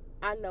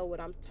 I know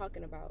what I'm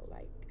talking about.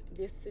 Like,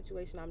 this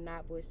situation, I'm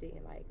not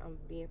bullshitting. Like, I'm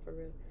being for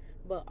real.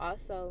 But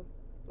also,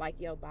 like,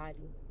 your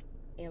body.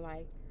 And,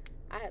 like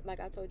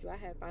I told you, I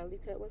had finally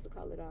cut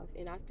it off.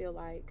 And I feel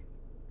like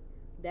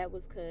that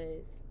was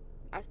because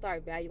I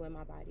started valuing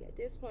my body. At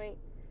this point,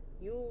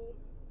 you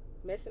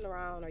messing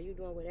around or you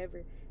doing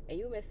whatever, and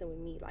you messing with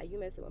me. Like, you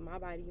messing with my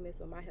body, you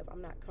messing with my health.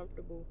 I'm not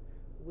comfortable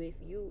with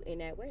you in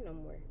that way no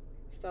more.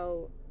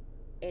 So,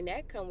 and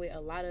that come with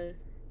a lot of,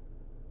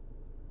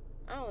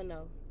 I don't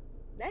know,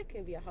 that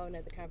can be a whole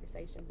nother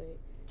conversation. But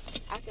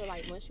I feel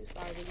like once you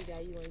start really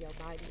valuing your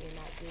body and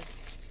not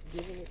just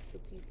giving it to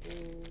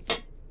people,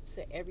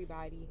 to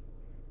everybody,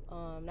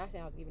 not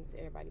saying I was giving it to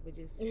everybody, but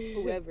just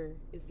whoever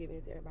is giving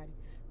it to everybody,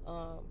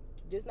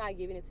 just not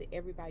giving it to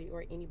everybody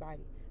or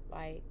anybody.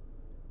 Like,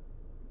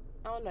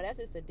 I don't know, that's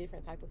just a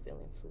different type of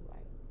feeling too.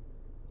 Like,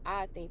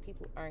 I think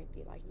people earned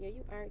it. Like, yeah,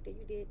 you earned it,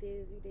 you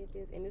did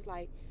this, and it's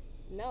like,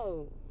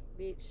 no,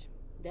 bitch,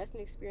 that's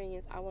an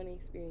experience I want to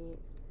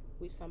experience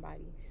with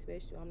somebody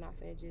special. I'm not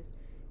finna just,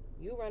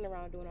 you run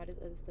around doing all this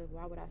other stuff.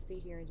 Why would I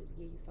sit here and just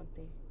give you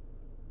something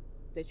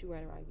that you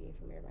run around getting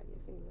from everybody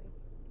else anyway?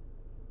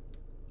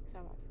 That's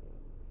how I feel.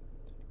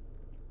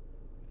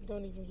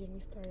 Don't even get me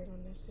started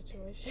on that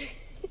situation.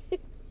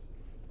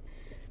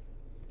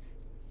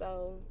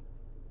 So,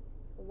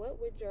 what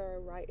would your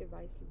right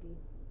advice be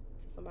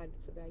to somebody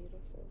to value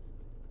themselves?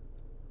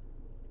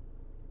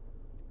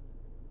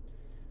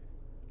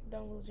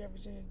 Don't lose your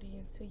virginity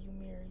until you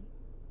married.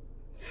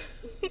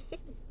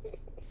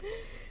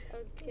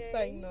 Okay.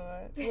 Psych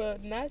nah. Well,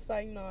 not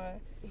psych nah,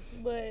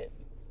 but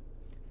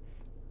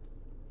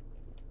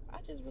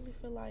I just really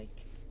feel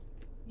like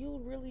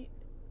you really,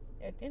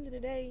 at the end of the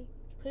day,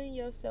 putting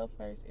yourself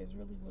first is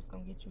really what's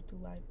gonna get you through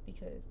life.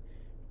 Because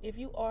if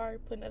you are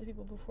putting other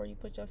people before you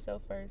put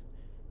yourself first,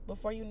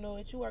 before you know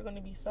it, you are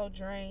gonna be so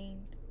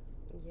drained.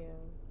 Yeah.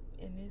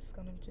 And it's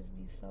gonna just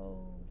be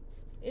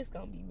it's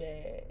gonna be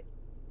bad.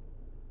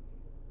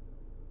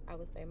 I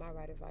would say my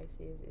right advice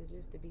is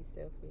just to be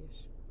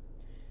selfish.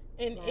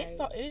 And like,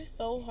 it is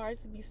so hard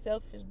to be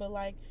selfish, but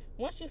like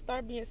once you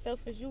start being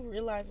selfish, you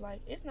realize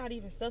like it's not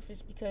even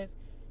selfish, because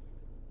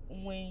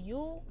when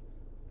you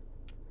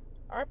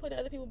are putting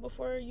other people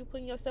before you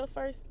putting yourself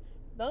first,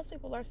 those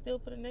people are still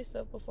putting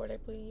themselves before they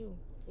putting you.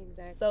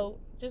 Exactly. So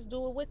just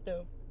do it with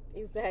them.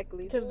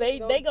 Exactly. Because they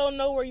gonna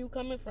know where you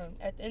coming from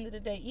at the end of the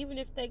day. Even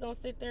if they gonna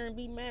sit there and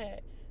be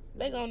mad,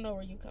 they gonna know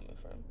where you coming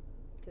from.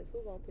 Because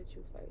who gonna put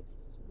you first?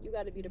 You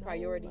got to be the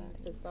priority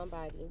for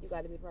somebody, and you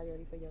got to be the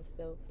priority for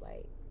yourself.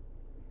 Like,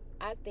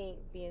 I think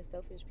being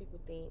selfish, people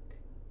think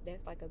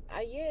that's like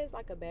it's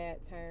like a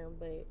bad term,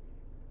 but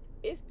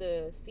it's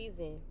the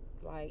season.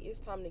 Like, it's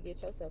time to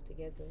get yourself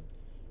together.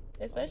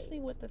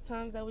 Especially with the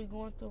times that we're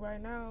going through right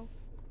now.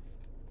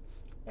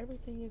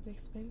 Everything is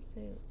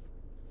expensive.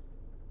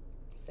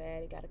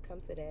 Sad, it got to come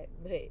to that,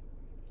 but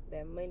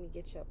that money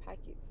get your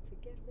pockets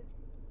together.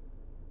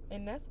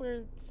 And that's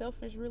where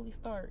selfish really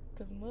start,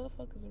 because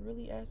motherfuckers will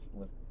really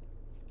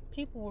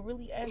people will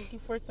really ask you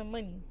for some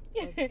money.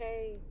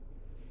 Okay.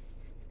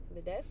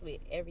 But that's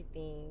with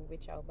everything,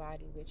 with your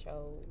body, with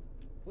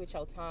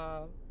your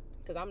time.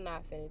 Because I'm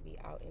not finna be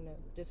out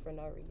just for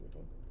no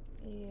reason.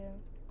 Yeah.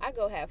 I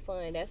go have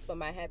fun. That's for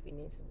my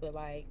happiness. But,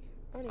 like,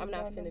 I'm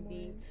not finna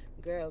be,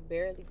 girl,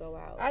 barely go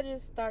out. I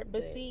just start,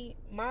 but see,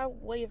 my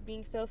way of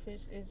being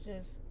selfish is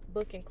just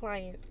booking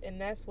clients.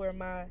 And that's where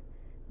my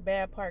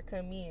bad part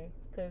come in.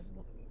 Because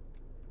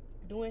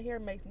doing hair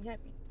makes me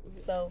happy. Mm-hmm.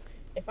 So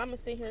if I'm going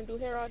to sit here and do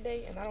hair all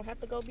day and I don't have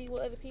to go be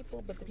with other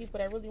people, but the people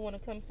that really want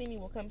to come see me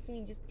will come see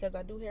me just because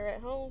I do hair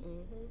at home,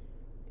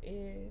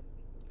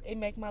 it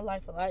make my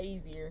life a lot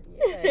easier.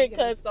 Yeah, you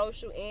can be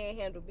social and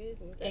handle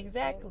business.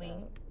 Exactly.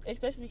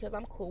 Especially because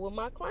I'm cool with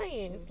my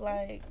clients. Mm-hmm.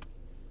 Like,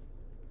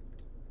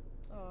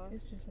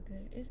 it's just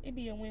it'd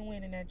be a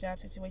win-win in that job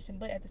situation.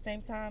 But at the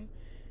same time,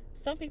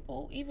 some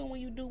people, even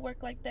when you do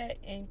work like that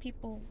and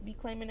people be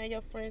claiming they're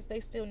your friends, they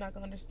still not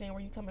gonna understand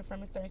where you're coming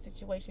from in certain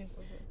situations.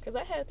 Because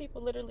I had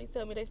people literally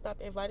tell me they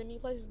stopped inviting me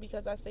places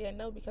because I said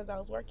no because I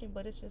was working.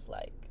 But it's just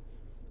like,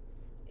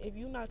 if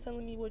you're not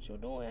telling me what you're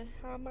doing,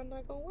 how am I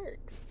not gonna work?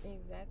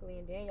 Exactly.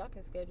 And then y'all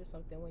can schedule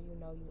something when you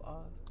know you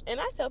off. And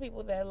I tell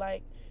people that,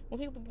 like, when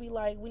people be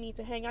like, we need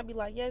to hang, I be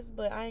like, yes,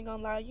 but I ain't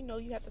gonna lie, you know,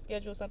 you have to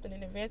schedule something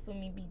in advance with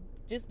me,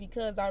 just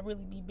because I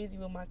really be busy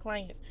with my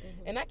clients.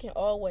 And I can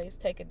always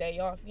take a day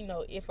off, you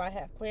know, if I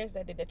have plans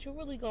that day that you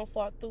really gonna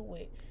fall through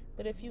with.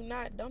 But if you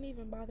not, don't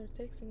even bother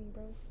texting me,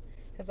 bro,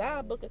 because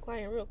I'll book a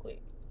client real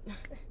quick.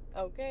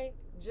 Okay,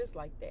 just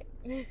like that.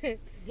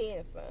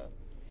 Then some.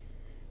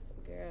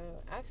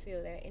 Girl, I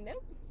feel that. And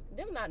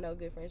them not no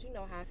good friends. You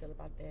know how I feel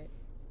about that.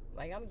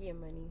 Like, I'm getting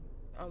money,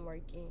 I'm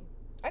working,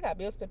 I got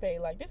bills to pay.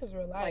 Like, this is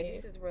real life. Like,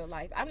 this is real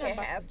life. I can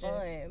have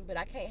fun, but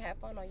I can't have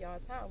fun on y'all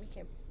time. We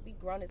can be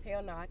grown as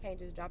hell now. I can't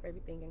just drop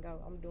everything and go.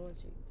 I'm doing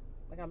shit.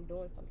 Like, I'm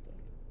doing something.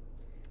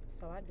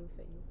 So I do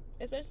for you.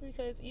 Especially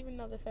because even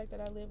though the fact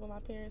that I live with my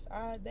parents,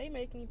 they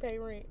make me pay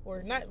rent,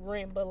 or not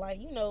rent, but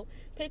like, you know,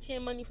 pitch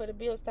in money for the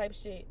bills type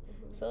shit.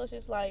 So it's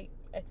just like,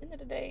 at the end of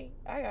the day,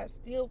 I got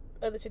still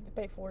other shit to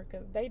pay for,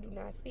 because they do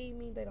not feed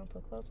me. They don't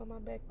put clothes on my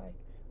back. Like,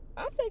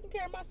 I'm taking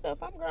care of myself.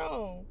 I'm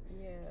grown.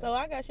 Yeah. So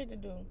I got shit to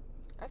do.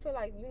 I feel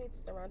like you need to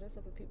surround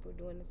yourself with people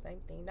doing the same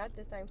thing. Not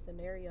the same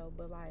scenario,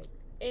 but like,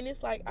 and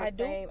it's like, the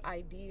same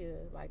idea.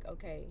 Like,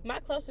 okay, my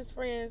closest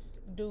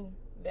friends do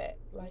that.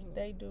 Like,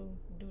 they do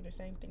the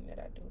same thing that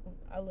I do.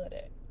 I love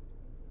that.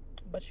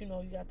 But you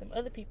know, you got them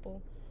other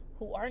people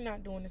who are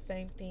not doing the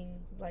same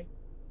thing like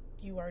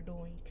you are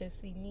doing. Because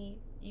see, me,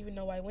 even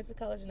though I went to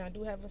college and I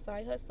do have a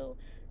side hustle,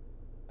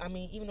 I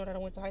mean, even though I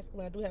went to high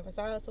school and I do have a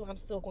side hustle, I'm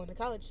still going to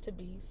college to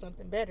be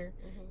something better.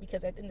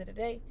 Because at the end of the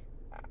day,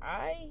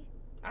 I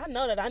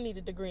know that I need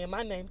a degree in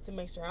my name to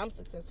make sure I'm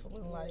successful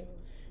in life.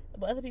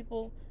 But other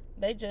people,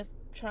 they just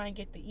try and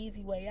get the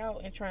easy way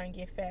out and try and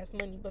get fast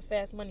money. But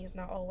fast money is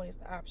not always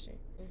the option.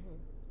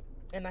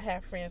 And I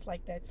have friends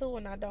like that too,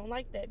 and I don't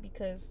like that,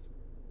 because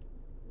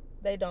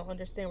they don't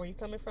understand where you're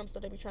coming from. So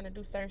they be trying to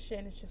do certain shit,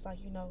 and it's just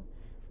like, you know,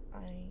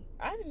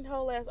 I didn't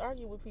whole ass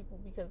argue with people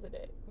because of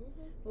that.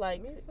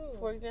 Like, me too.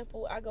 For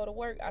example, I go to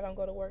work. I don't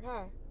go to work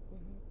high.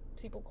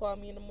 People call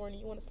me in the morning,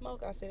 you want to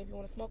smoke? I said, if you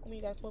want to smoke with me,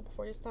 you got to smoke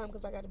before this time,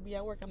 because I got to be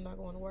at work. I'm not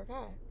going to work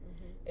high.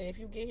 And if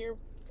you get here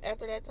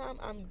after that time,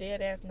 I'm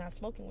dead ass not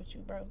smoking with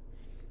you, bro.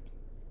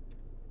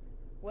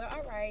 Well,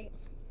 all right.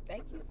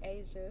 Thank you,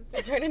 Asia,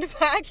 for joining the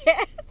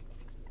podcast.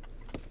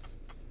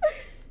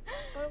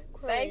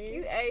 Thank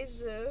you,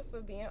 Asia,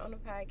 for being on the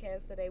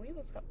podcast today. We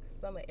was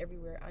somewhere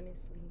everywhere,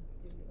 honestly.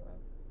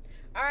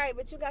 All right,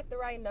 but you got the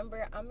right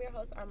number. I'm your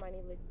host,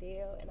 Armani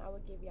Liddell, and I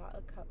will give y'all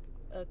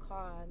a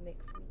call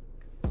next week.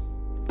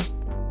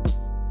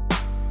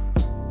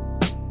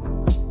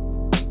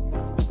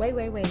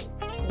 Wait.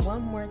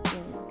 One more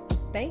thing.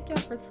 Thank y'all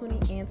for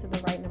tuning in to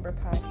the Right Number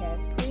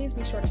podcast. Please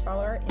be sure to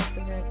follow our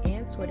Instagram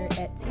and Twitter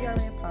at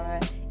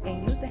TRNPod,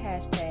 and use the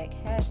hashtag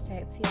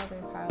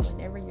TRNPod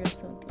whenever you're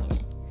tuned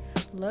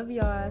in. Love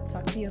y'all.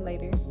 Talk to you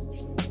later.